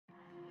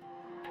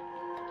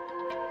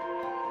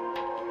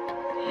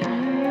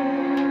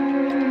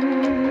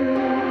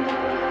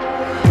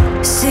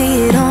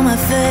See it on my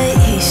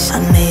face, I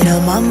made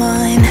up my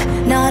mind.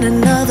 Not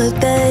another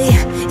day,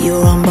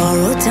 you're on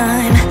borrowed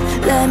time.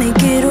 Let me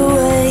get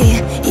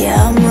away,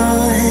 yeah I'm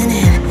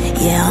running,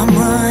 yeah I'm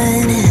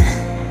running.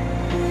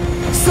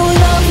 So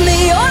love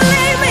me or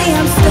leave me,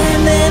 I'm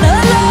standing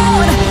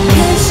alone.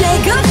 Can't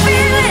shake a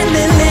feeling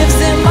that lives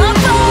in my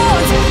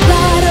bones.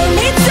 Lie to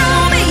me,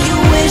 tell me you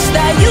wish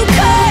that you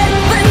could,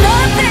 but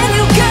nothing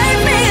you gave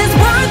me is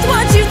worth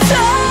what you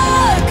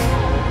took.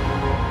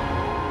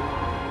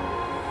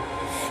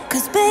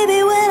 'Cause baby,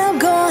 when I'm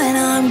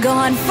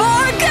gone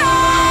for good.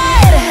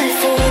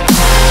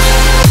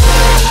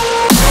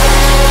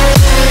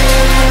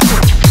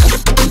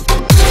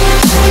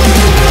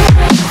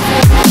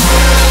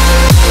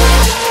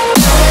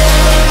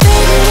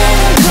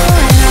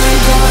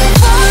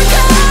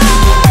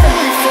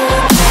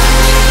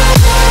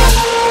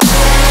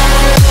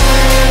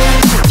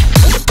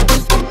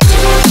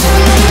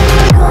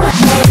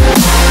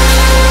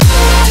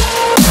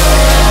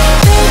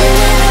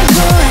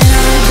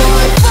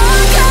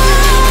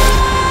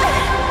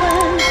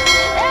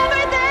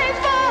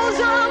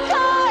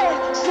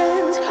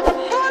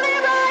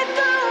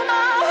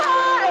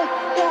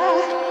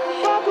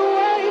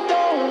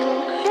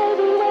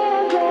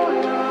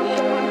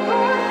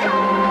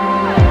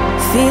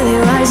 Feel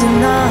it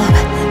rising up,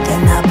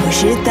 then I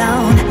push it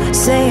down.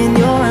 Saying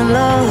you're in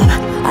love,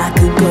 I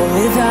could go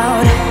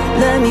without.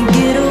 Let me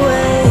get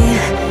away,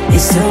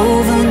 it's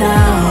over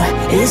now,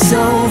 it's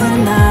over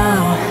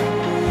now.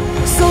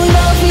 So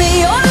love me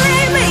or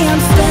leave me,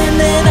 I'm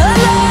standing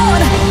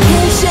alone.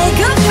 Can't shake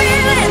a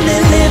feeling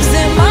that lives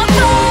in my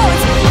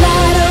bones.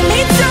 Lie to me,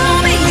 tell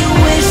me you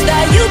wish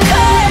that you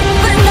could,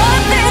 but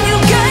nothing you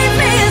gave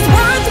me is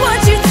worth what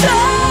you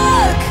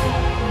took.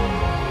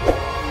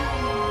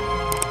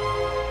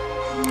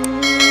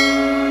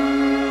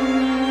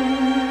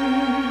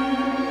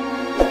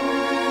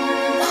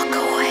 Walk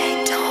away,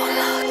 don't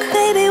look.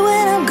 Baby,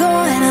 when I'm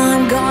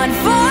gone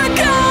for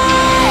good.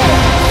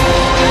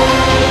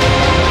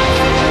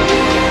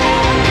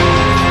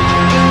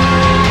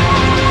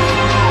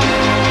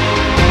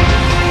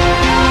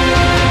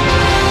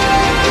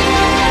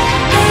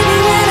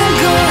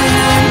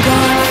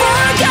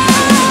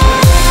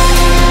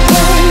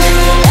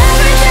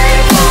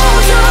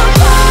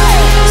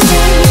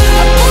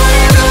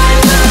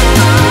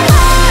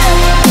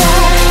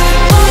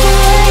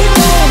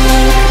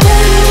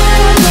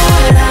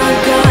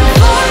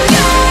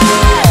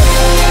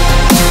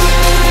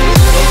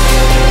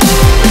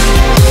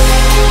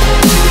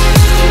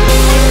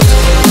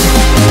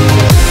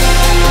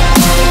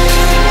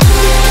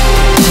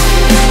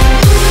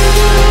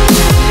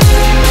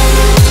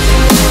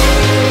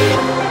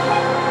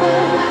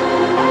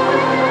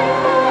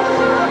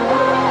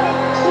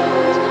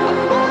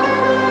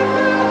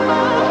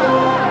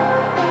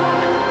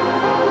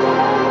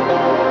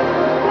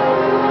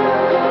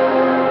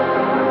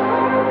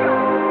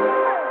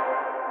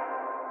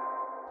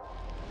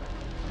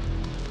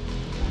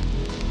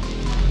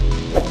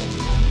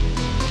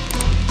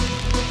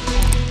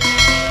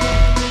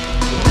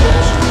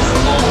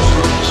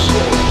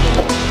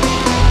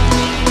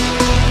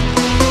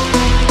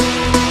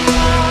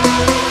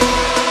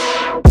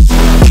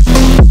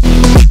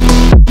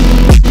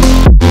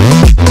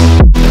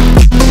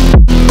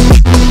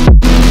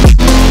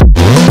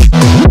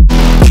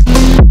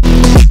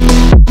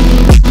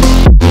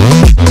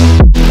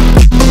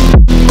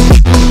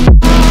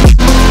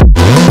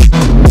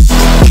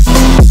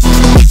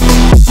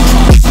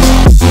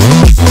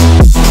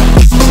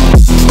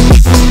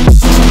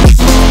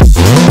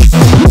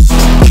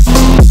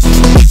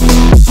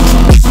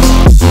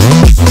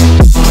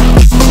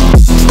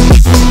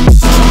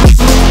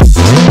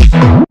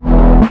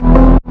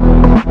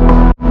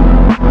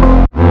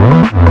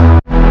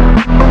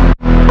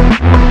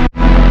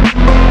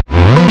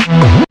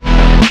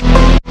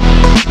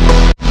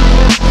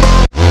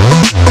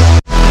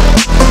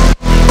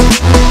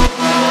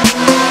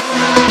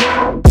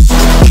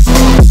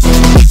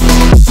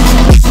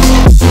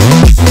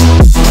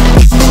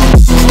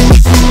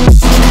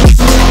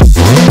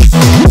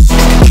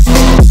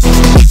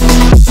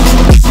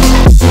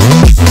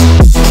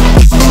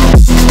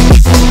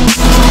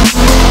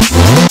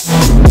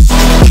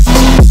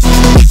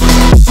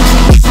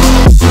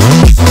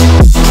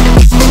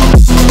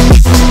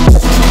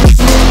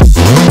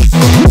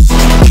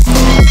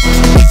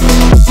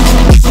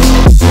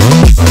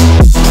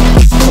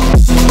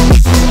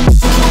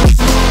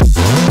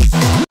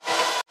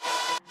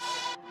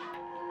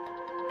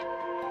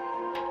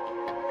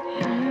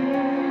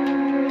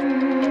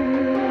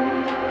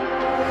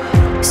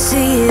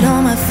 See it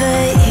on my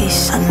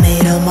face, I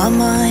made up my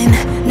mind.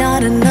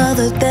 Not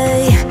another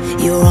day,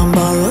 you're on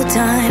borrowed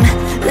time.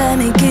 Let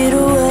me get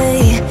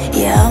away,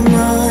 yeah I'm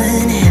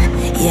running,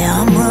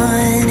 yeah I'm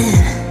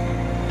running.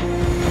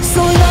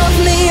 So love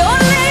me or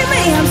leave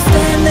me, I'm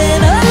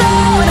standing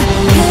alone.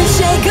 Can't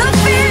shake a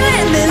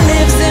feeling that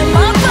lives in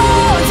my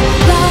bones.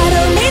 Lie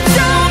to me,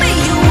 tell me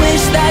you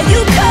wish that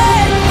you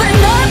could, but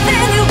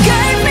nothing you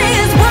gave me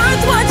is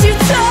worth what you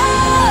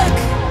took.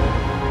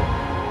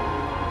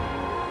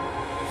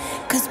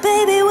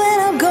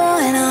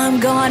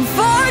 gone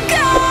for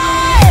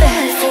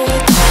good.